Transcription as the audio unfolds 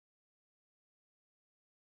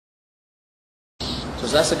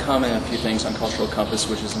was asked to comment on a few things on Cultural Compass,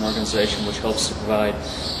 which is an organization which helps to provide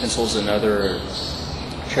pencils and other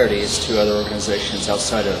charities to other organizations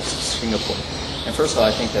outside of Singapore. And first of all,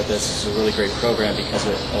 I think that this is a really great program because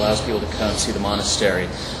it allows people to come see the monastery.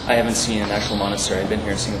 I haven't seen an actual monastery. I've been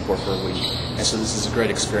here in Singapore for a week, and so this is a great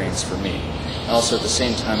experience for me. And also at the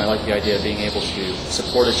same time, I like the idea of being able to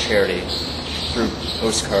support a charity through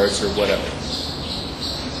postcards or whatever.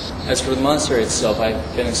 As for the monastery itself,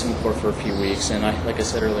 I've been in Singapore for a few weeks, and like I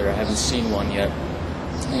said earlier, I haven't seen one yet.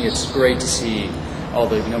 I think it's great to see all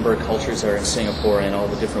the number of cultures that are in Singapore and all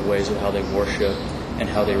the different ways of how they worship and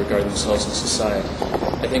how they regard themselves in society.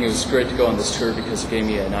 I think it was great to go on this tour because it gave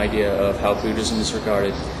me an idea of how Buddhism is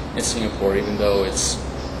regarded in Singapore, even though it's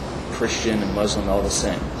Christian and Muslim all the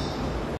same.